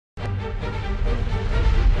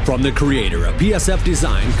From the creator of PSF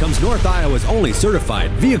Design comes North Iowa's only certified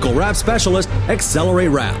vehicle wrap specialist, Accelerate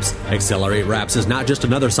Wraps. Accelerate Wraps is not just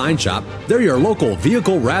another sign shop, they're your local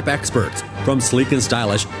vehicle wrap experts. From sleek and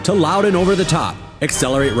stylish to loud and over the top,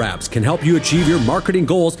 Accelerate Wraps can help you achieve your marketing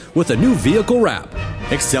goals with a new vehicle wrap.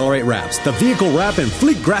 Accelerate Wraps, the vehicle wrap and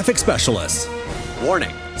fleet graphic specialists.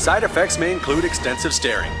 Warning: side effects may include extensive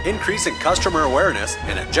staring, increase in customer awareness,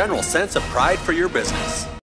 and a general sense of pride for your business.